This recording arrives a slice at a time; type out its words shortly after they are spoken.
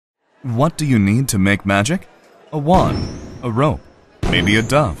What do you need to make magic? A wand, a rope, maybe a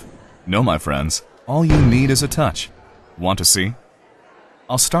dove. No, my friends, all you need is a touch. Want to see?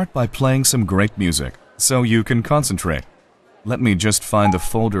 I'll start by playing some great music, so you can concentrate. Let me just find the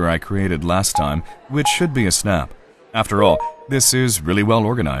folder I created last time, which should be a snap. After all, this is really well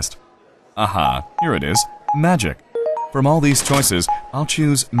organized. Aha, here it is, magic. From all these choices, I'll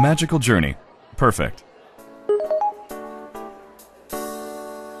choose Magical Journey. Perfect.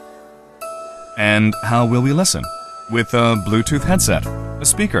 And how will we listen? With a Bluetooth headset, a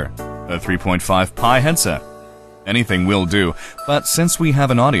speaker, a 3.5 Pi headset. Anything will do, but since we have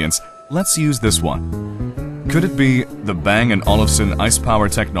an audience, let's use this one. Could it be the Bang & Olufsen Ice Power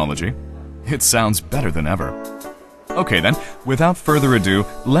technology? It sounds better than ever. Okay then, without further ado,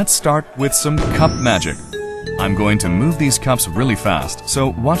 let's start with some cup magic. I'm going to move these cups really fast, so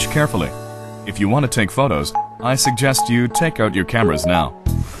watch carefully. If you want to take photos, I suggest you take out your cameras now.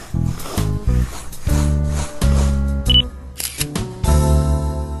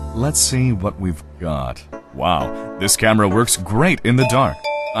 Let's see what we've got. Wow, this camera works great in the dark.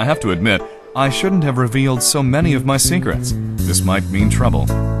 I have to admit, I shouldn't have revealed so many of my secrets. This might mean trouble.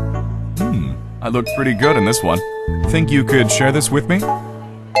 I look pretty good in this one. Think you could share this with me?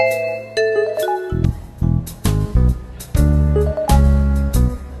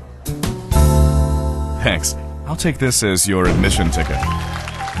 Thanks. I'll take this as your admission ticket.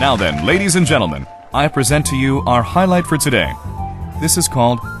 Now then, ladies and gentlemen, I present to you our highlight for today. This is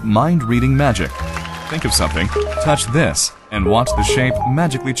called mind-reading magic. Think of something, touch this, and watch the shape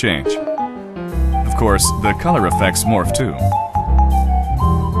magically change. Of course, the color effects morph too.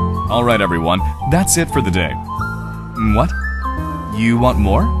 Alright everyone, that's it for the day. What? You want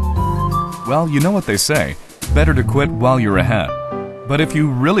more? Well, you know what they say, better to quit while you're ahead. But if you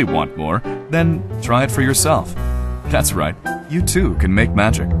really want more, then try it for yourself. That's right, you too can make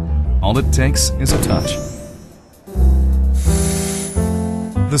magic. All it takes is a touch.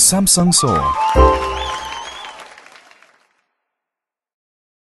 The Samsung Soul.